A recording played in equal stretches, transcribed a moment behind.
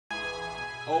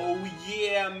Oh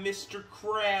yeah, Mr.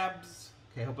 Krabs.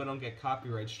 Okay, I hope I don't get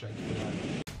copyright strike for that.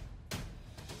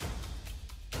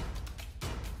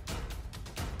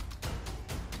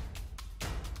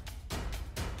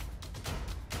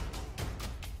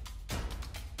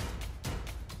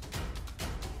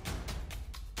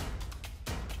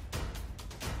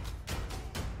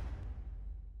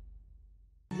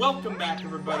 Welcome back,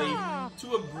 everybody,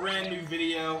 to a brand new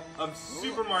video of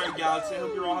Super Mario Galaxy. I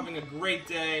hope you're all having a great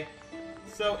day.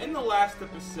 So, in the last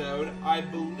episode, I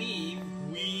believe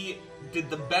we did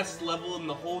the best level in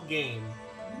the whole game.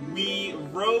 We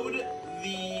rode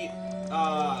the,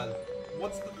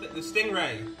 the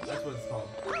Stingray. That's what it's called.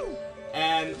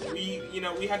 And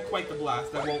we had quite the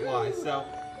blast, I won't lie. So,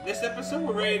 this episode,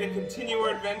 we're ready to continue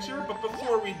our adventure. But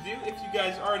before we do, if you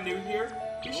guys are new here,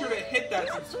 be sure to hit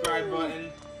that subscribe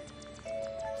button.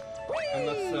 And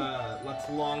let's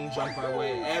long jump our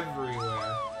way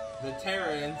everywhere. The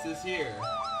Terrence is here.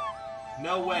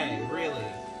 No way, really.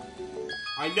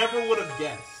 I never would have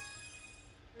guessed.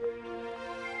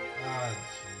 Ah,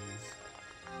 jeez.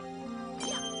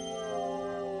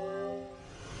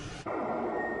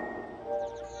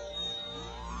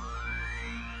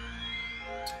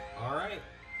 Alright.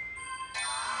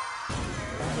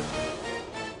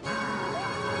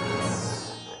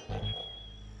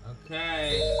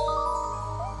 Okay.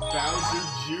 Bowser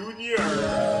Jr.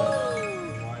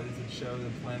 Why does it show the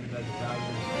planet as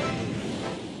Bowser's face?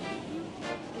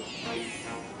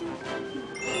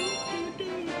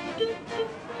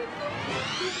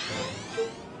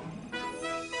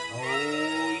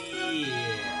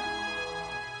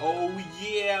 Oh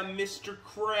yeah, Mr.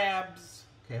 Krabs.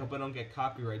 Okay, I hope I don't get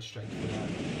copyright strike for that.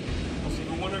 Also, if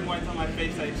you're wondering why it's on my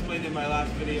face, I explained in my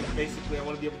last video. Basically, I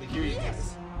want to be able to hear you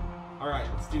guys. Alright,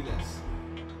 let's do this.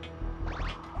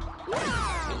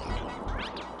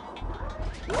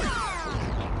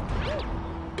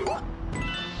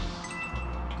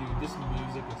 Dude, this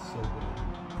music is so good.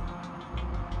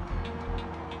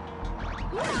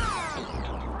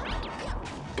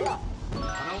 I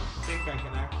don't think I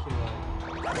can actually,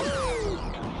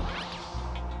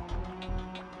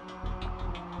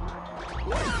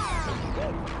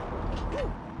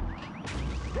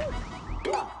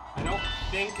 I don't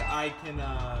think I can,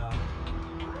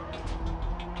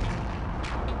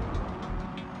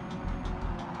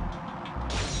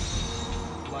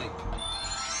 like,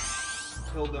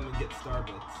 kill them and get star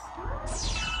bits.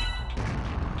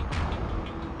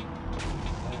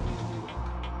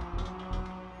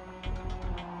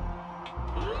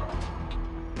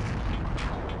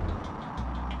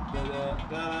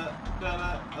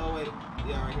 Oh wait,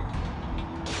 yeah, right here.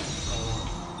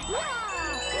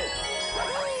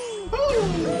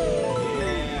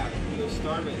 Yeah, those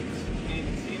star bits. Can't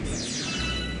even see them.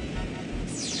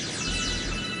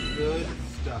 Good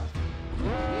stuff.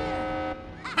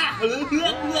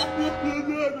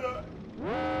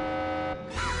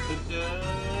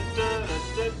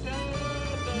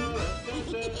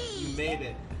 You made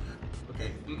it. Okay,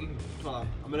 hold on.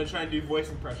 I'm gonna try and do voice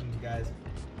impressions, guys.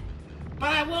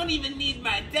 But I won't even need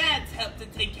my dad's help to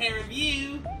take care of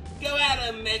you. Go at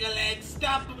him, Mega Leg.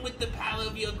 Stop him with the power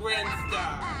of your Grand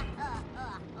Star.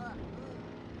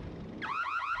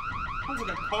 Sounds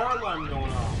like a car alarm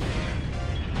going off.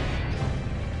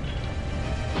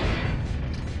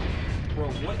 Bro,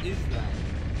 what is that?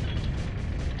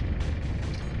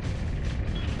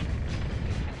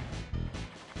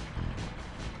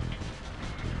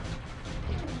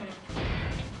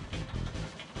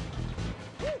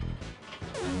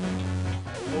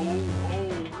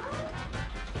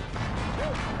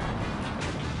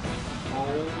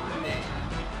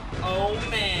 Oh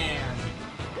man!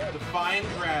 Defying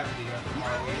gravity,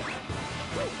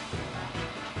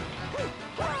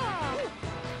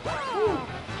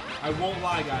 I won't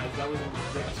lie, guys, that was a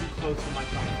bit too close to my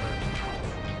comfort.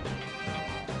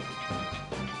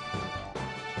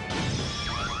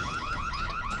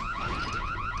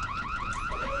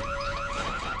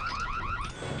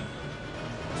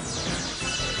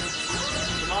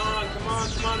 Come on, come on,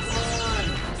 come on, come on!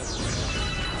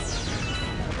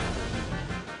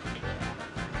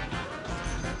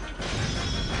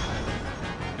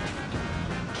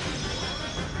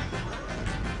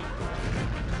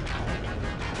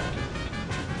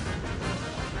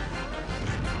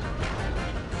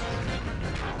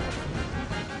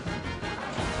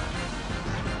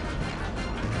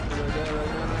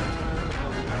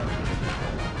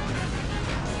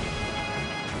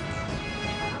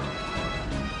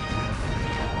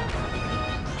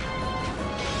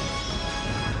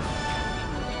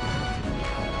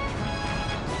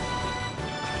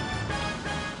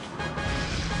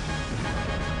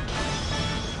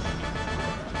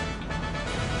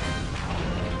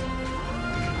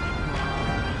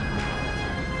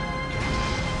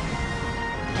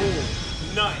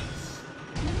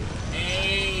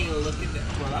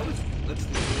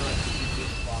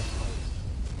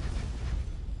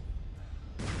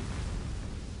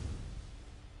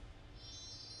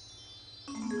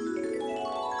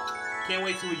 can't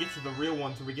wait till we get to the real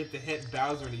one, till we get to hit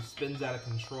Bowser and he spins out of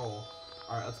control.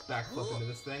 Alright, let's backflip into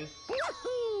this thing.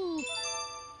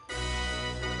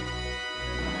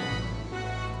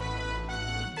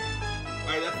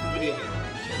 Alright, that's the video game.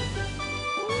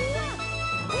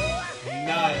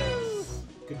 Nice!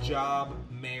 Good job,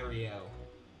 Mario.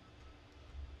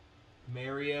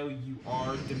 Mario, you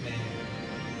are the man.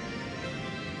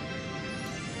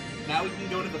 Now we can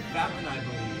go to the fountain, I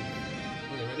believe.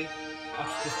 Okay, ready?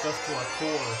 Watch this does to our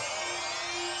core.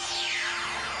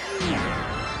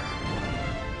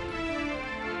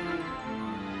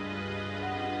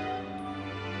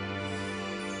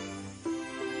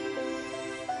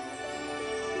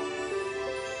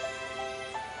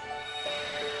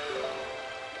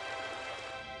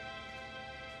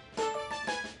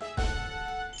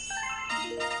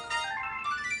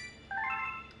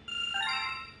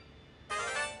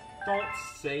 Don't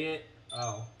say it.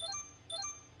 Oh.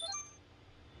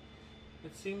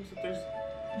 It seems that there's...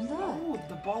 Oh,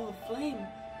 the ball of flame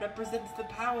represents the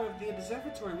power of the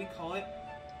observatory. We call it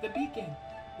the beacon.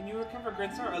 When you recover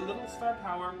Great Star, a little star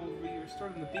power will be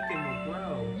restored and the beacon will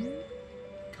grow.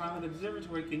 Comet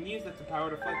Observatory can use that to power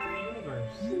to fly through the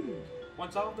universe.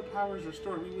 Once all of the power is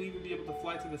restored, we will even be able to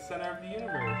fly to the center of the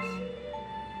universe.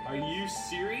 Are you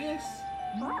serious?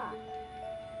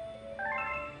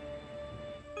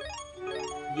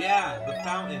 Yeah, the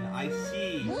fountain, I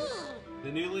see.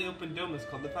 The newly opened dome is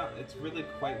called the fountain. It's really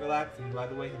quite relaxing. By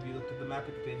the way, have you looked at the map?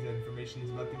 It contains information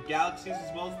about the galaxies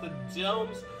as well as the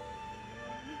domes.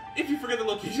 If you forget the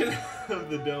location of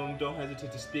the dome, don't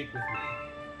hesitate to speak with me.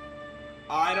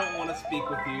 I don't want to speak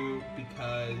with you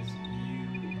because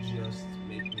you just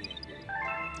make me angry.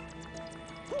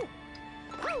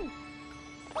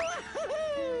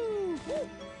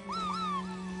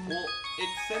 Well, it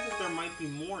said that there might be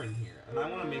more in here, and I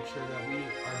want to make sure that we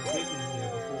are good in here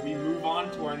before we move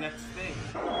on to our next thing.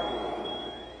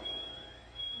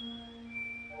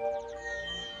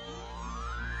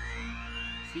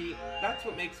 See, that's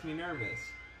what makes me nervous.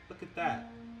 Look at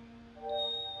that.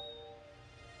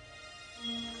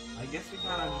 I guess we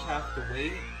kind of just have to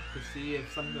wait to see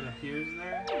if something appears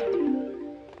there.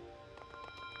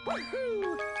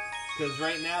 Because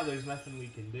right now, there's nothing we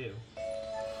can do.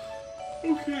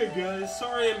 Okay, guys,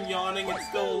 sorry I'm yawning. It's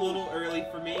still a little early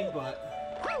for me, but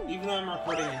even though I'm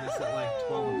recording this at like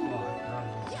 12 o'clock, I don't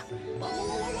know what I'm saying.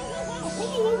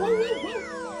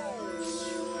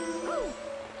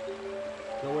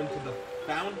 Go into the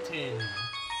fountain.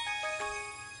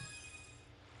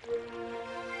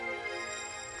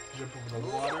 Jump over the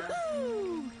water.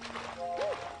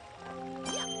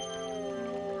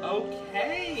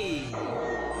 Okay.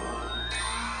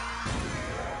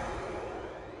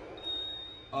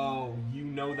 Oh, you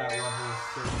know that level is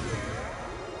so good.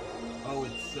 Oh,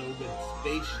 it's so good.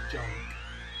 Space junk.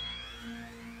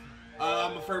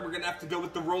 I'm afraid we're gonna have to go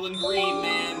with the rolling green,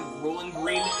 man. Rolling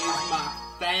green is my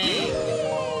thing.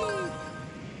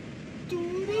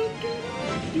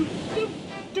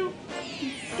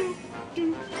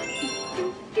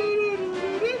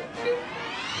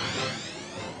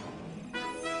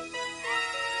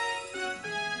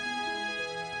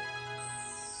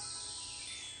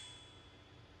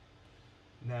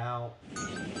 Now,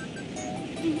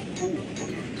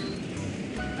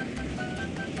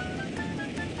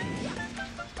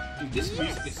 dude, this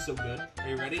music is so good. Are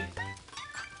you ready?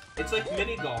 It's like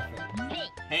mini golfing.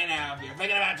 Hey now, if you're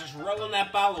thinking about just rolling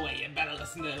that ball away, you better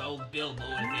listen to old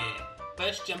Billboard here.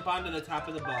 First, jump onto the top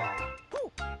of the ball.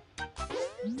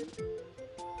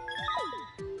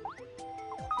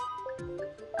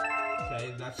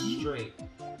 Okay, that's straight.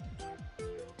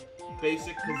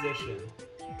 Basic position.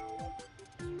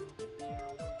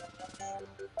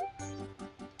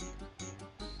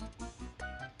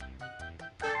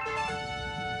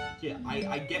 Yeah,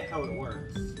 I get how it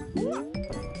works.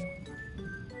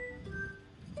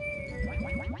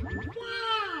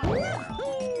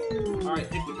 Alright,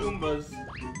 hit the Goombas.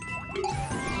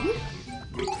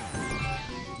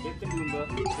 Hit the Goomba.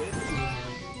 Hit the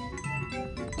Goomba.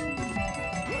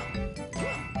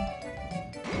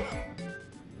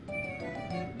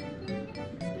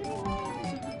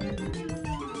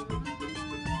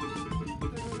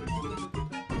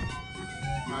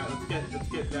 Alright, let's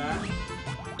get that.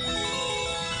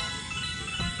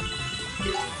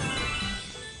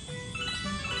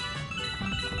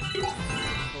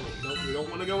 Oh, nope, we don't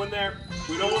want to go in there.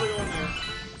 We don't want to go in there.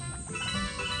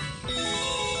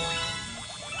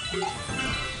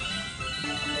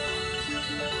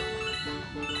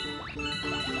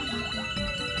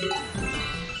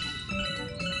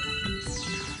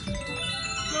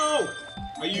 No!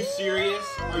 Are you serious?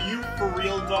 Are you for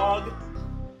real, dog?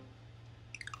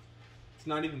 It's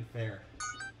not even fair.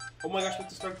 Oh my gosh, we have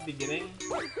to start at the beginning?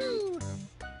 There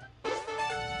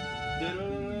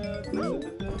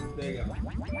you go.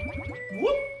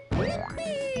 Whoop!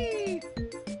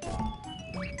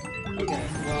 Okay,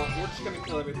 well, we're just gonna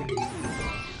kill everything we see.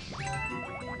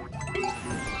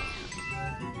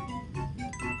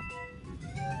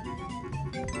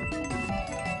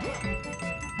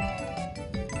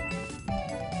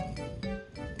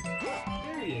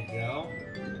 There you go.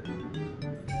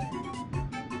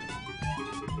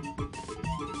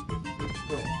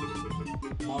 Bro,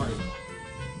 Mario.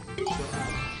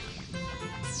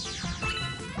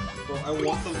 Bro, I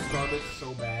want those Starbits so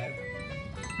bad.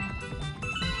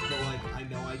 But, like, I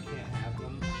know I can't have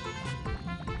them.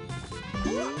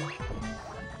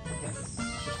 Okay, let's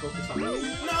just focus on that.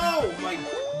 No! My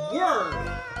word!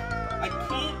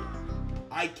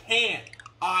 I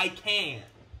can't!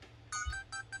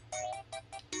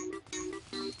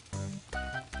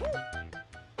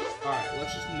 Alright,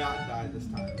 let's just not die this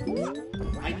time.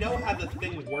 I know how the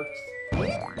thing works.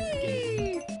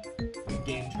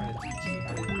 Game trying to teach me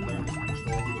how to learn to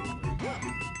control it.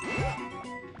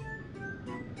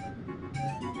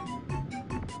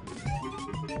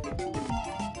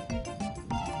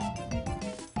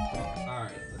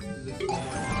 Alright, let's do this one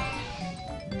more time.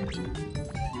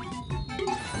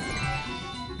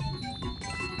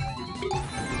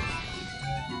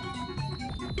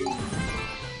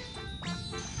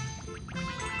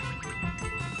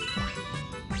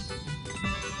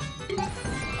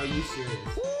 Are you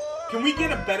serious? Can we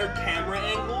get a better camera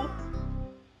angle?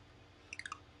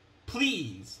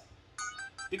 Please.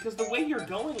 Because the way you're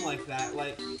going like that,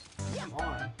 like, come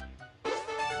on.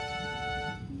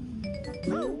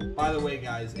 By the way,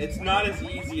 guys, it's not as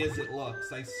easy as it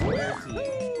looks, I swear to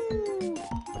you.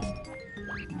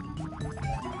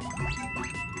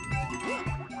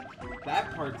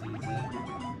 That part's easy.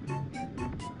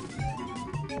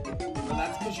 But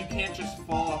that's because you can't just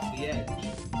fall off the edge.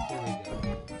 There we go.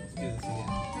 Let's do this again.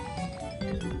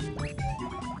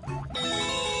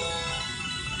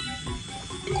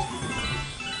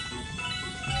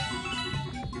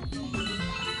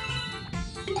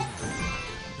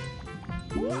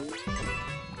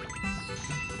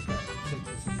 Take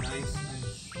this nice and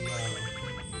slow.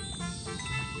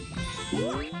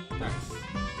 Nice.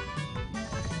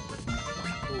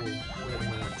 Ooh, wait a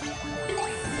minute.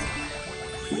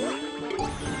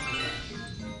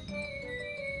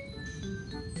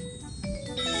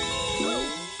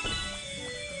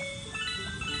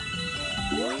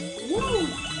 Woo!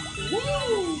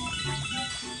 Woo!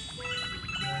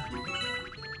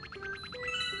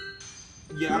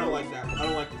 Yeah, I don't like that. I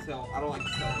don't like this hill. I don't like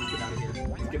this hill. Let's get out of here.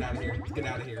 Let's get out of here. Let's get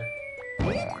out of here.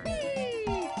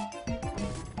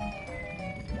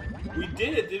 We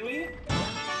did it, didn't we?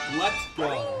 Let's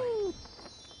go.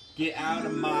 Get out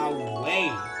of my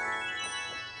way.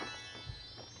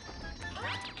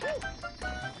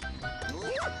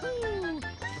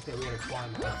 Okay, we gotta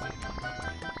climb that thing.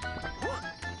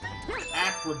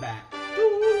 Acrobat.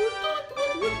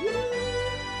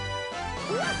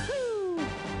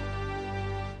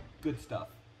 Good stuff.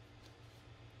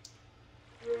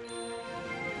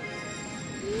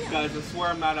 Guys, I swear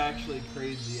I'm not actually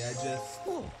crazy. I just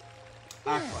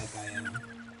act like I am.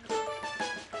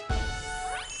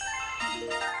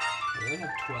 I only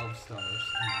have 12 stars.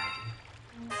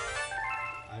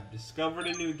 I've discovered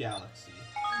a new galaxy.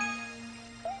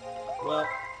 Well,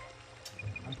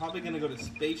 I'm probably gonna go to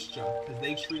Space Junk because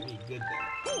they treat me good there.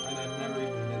 And I've never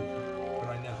even been there, but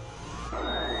I know.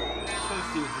 Just want to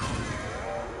see what this is.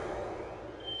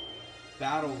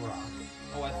 Battle Rock.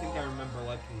 Oh, I think I remember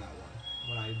liking that one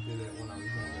when I did it when I was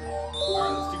younger.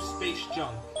 Alright, let's do Space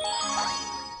Junk.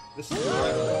 This is the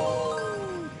red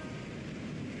one.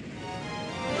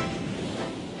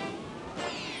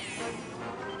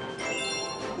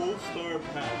 Full star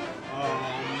pack. Oh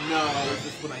no, is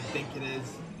this what I think it is?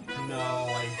 No,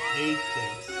 I hate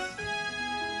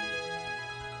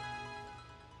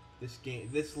this.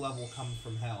 This level comes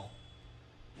from hell.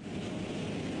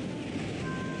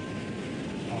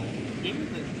 Oh, give me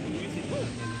the music in this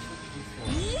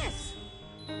game. Yes!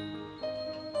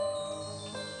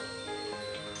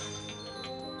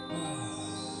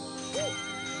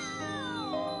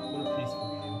 What a peaceful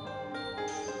game.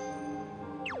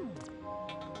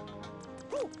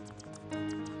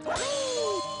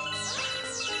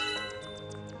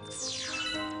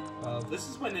 This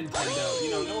is when Nintendo, you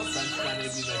know, no offense to any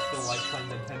of you that still like playing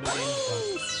Nintendo games, but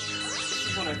this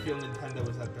is when I feel Nintendo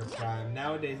was at their prime.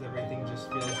 Nowadays, everything just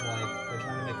feels like they're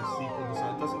trying to make a sequel, so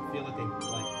it doesn't feel like it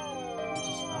just,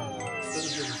 I don't know, it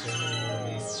doesn't feel the same anymore to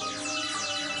me.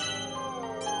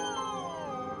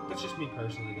 But That's just me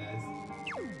personally, guys.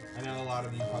 I know a lot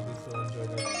of you probably still enjoy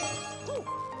this stuff.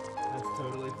 That's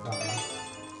totally fine.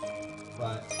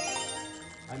 But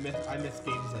I miss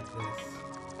games like this.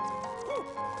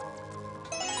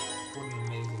 What an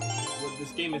amazing... Well,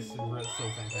 this game is so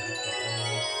fantastic.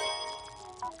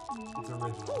 I mean, it's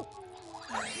original.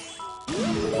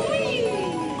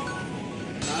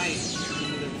 Nice! Give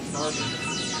me that starboard.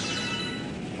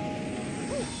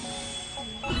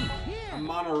 I'm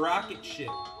on a rocket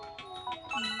ship.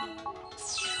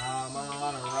 I'm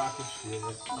on a rocket ship.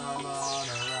 I'm on a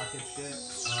rocket ship.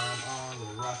 I'm on the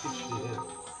rocket ship.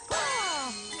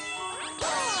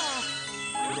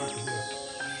 What do I have to do?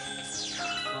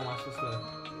 Oh, am I supposed to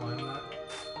climb that?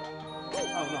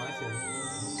 Oh, no, I see it.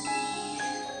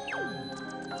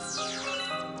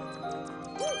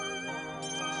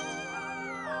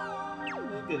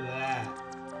 Look at that.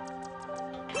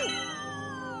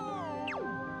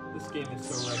 This game is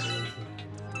so revolutionary, man.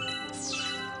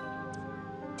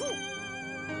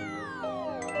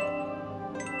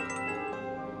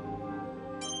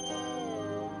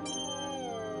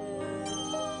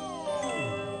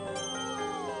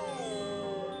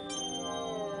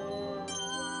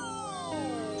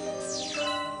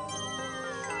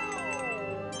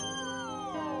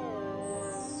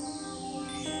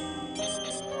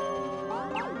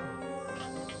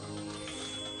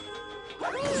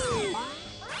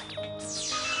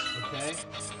 Okay.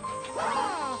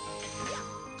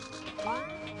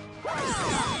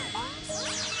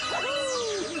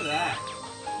 Look at that.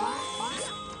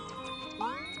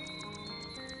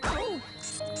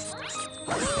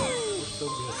 Looks so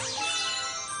good.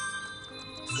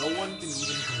 No one can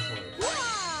even control it.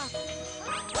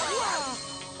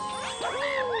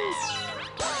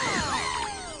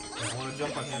 I want to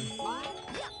jump on him.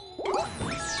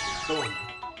 Boom.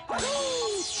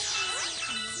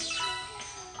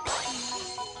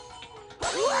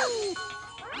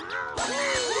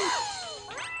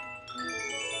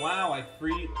 Wow, I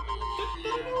freed. Oh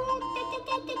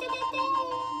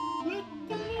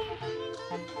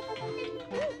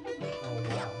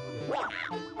wow, look at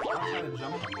that. I'm trying to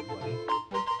jump on you, buddy.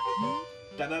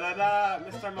 Da da da da!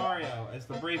 Mr. Mario, as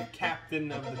the brave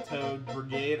captain of the Toad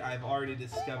Brigade, I've already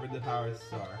discovered the Power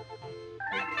Star.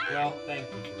 Well, thank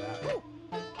you for that.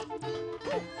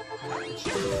 It's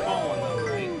just a small one though,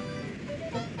 right?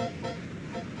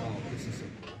 Oh, this is so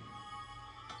cool.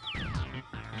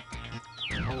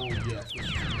 Oh yes, this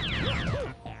is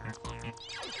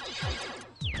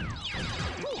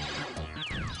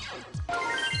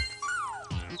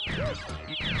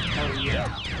Oh yeah,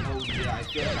 I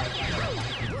feel like I've had a lot of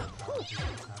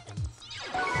this happens.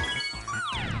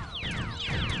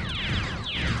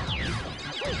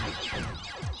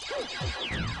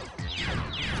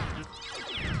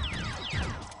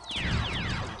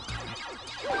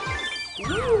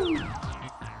 Woo!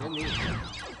 Don't need it.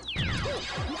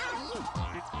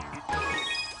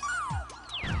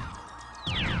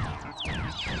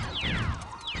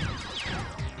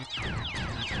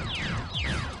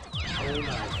 Oh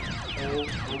nice.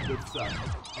 Oh good stuff.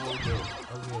 Oh good.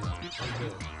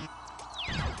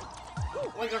 Oh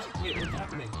my gosh, wait, what's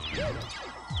happening?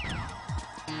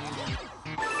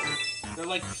 They're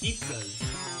like pizzas.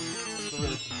 That's a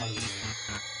really fun part of the game.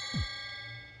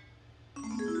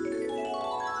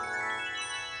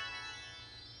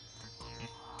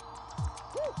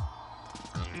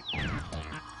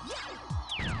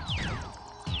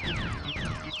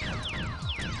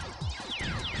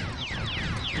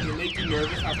 Does it make you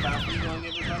nervous how fast we're going,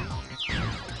 everybody? I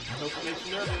hope it makes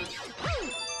you nervous.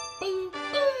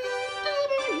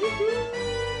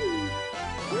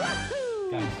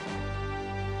 Guys,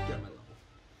 get on my level.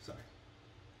 Sorry.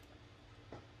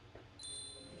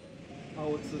 Oh,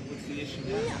 what's the issue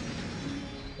now?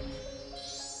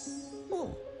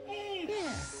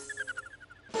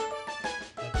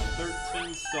 That's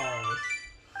 13 stars.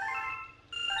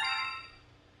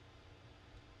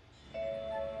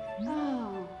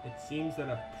 It seems that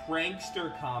a prankster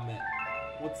comet.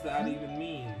 What's that even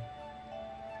mean?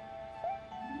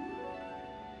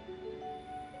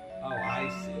 Oh, I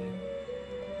see.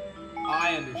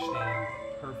 I understand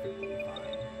perfectly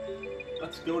fine.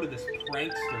 Let's go to this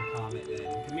prankster comet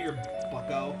then. Come here,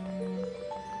 bucko.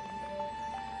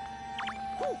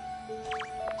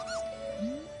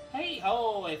 Hey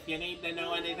ho, if you need to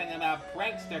know anything about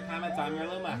prankster comets, I'm your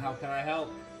Luma. How can I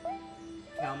help?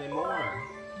 Tell me more.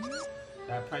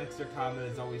 That prankster comet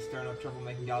is always stirring up trouble,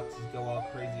 making galaxies go all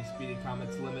crazy. Speedy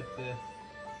comets limit the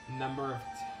number of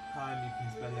time you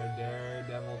can spend there.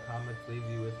 Daredevil comets leave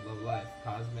you with low life.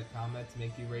 Cosmic comets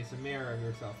make you race a mirror of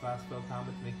yourself. Fast flow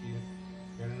comets make your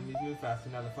enemies move faster.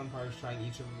 Now the fun part is trying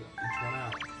each one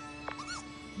out.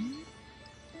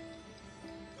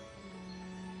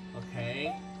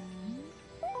 Okay.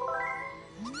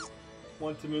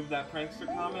 Want to move that prankster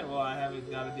comment? Well, I haven't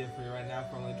got a deal for you right now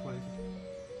for only 20 seconds.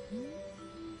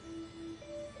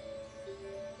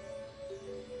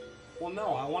 Well,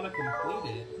 no, I want to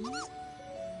complete it.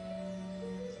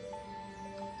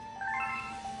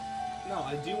 No,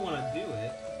 I do want to do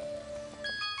it.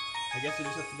 I guess I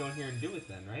just have to go in here and do it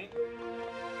then, right?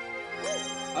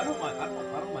 I don't mind. I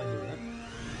don't mind doing it.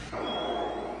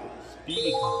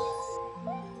 Speedy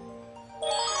combat.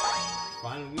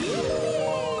 Fine with me.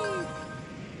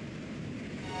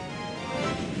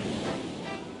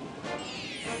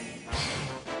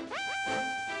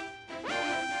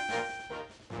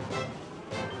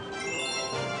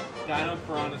 Dino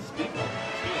Piranha Speed Combat.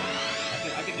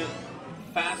 I can do it.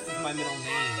 Fast is my middle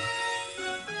name.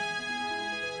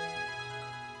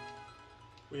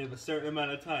 We have a certain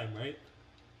amount of time, right?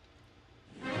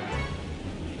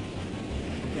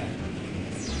 Okay.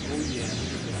 Oh yeah.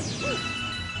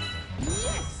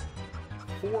 Yes!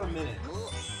 4 minutes.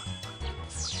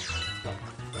 Let's go.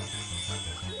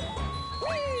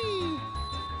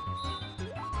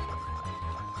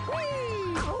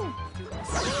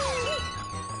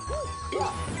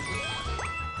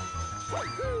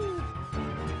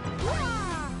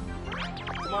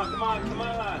 Come on, come on, come on!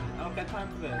 I don't got time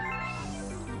for this.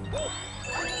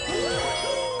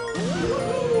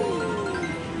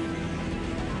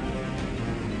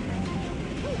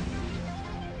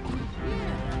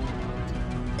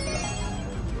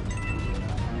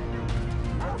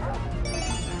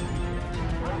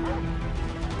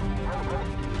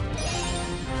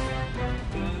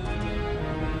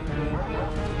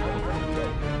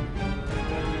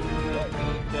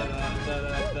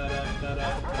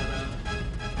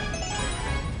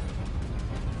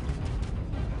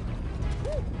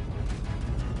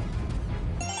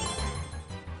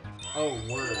 Oh,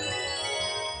 word.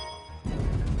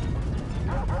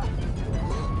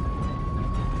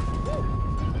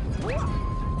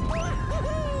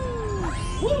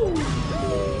 Woo!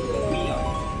 We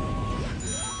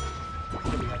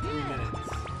got 3 minutes.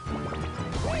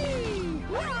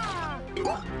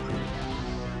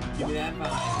 Give me that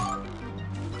vibe.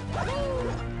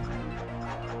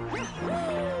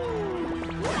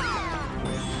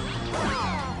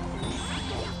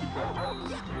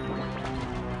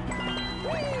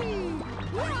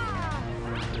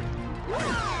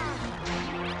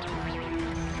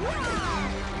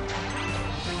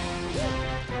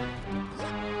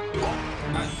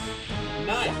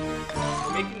 Nice!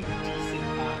 We're making decent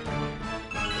time.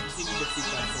 I just need to get these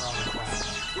guys around the flash.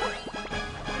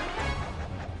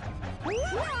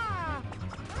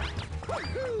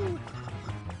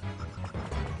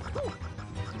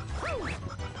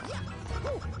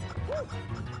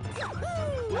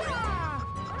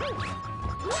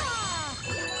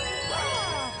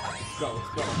 Let's go, let's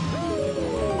go.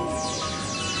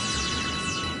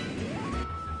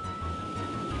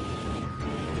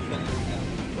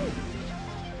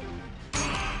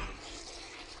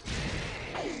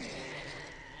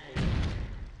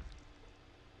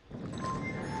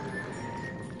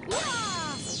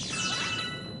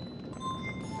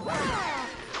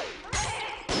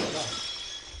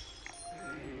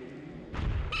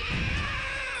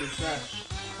 Good trash.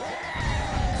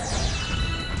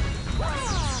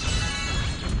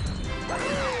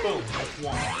 Boom, that's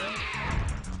one.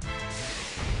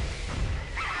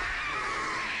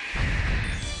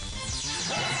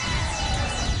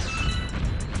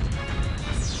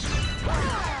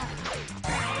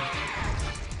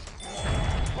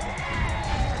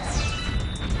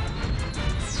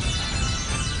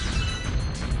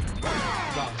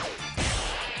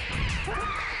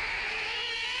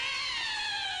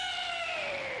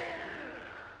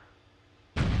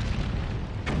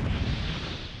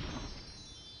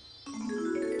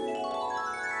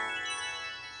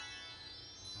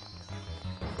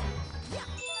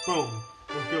 Boom.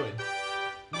 We're good.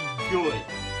 Good.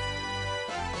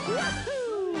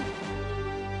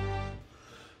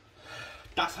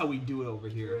 That's how we do it over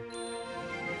here.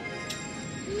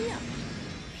 Yeah.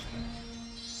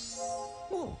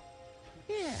 Oh.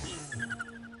 Yeah.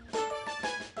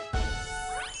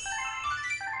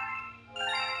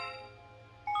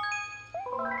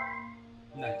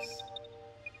 Nice.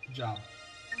 Good job.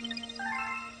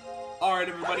 Alright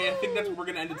everybody, I think that's where we're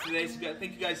going to end it today. So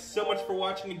thank you guys so much for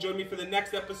watching, and join me for the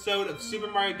next episode of Super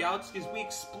Mario Galaxy as we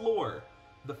explore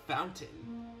the fountain.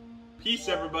 Peace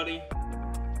everybody.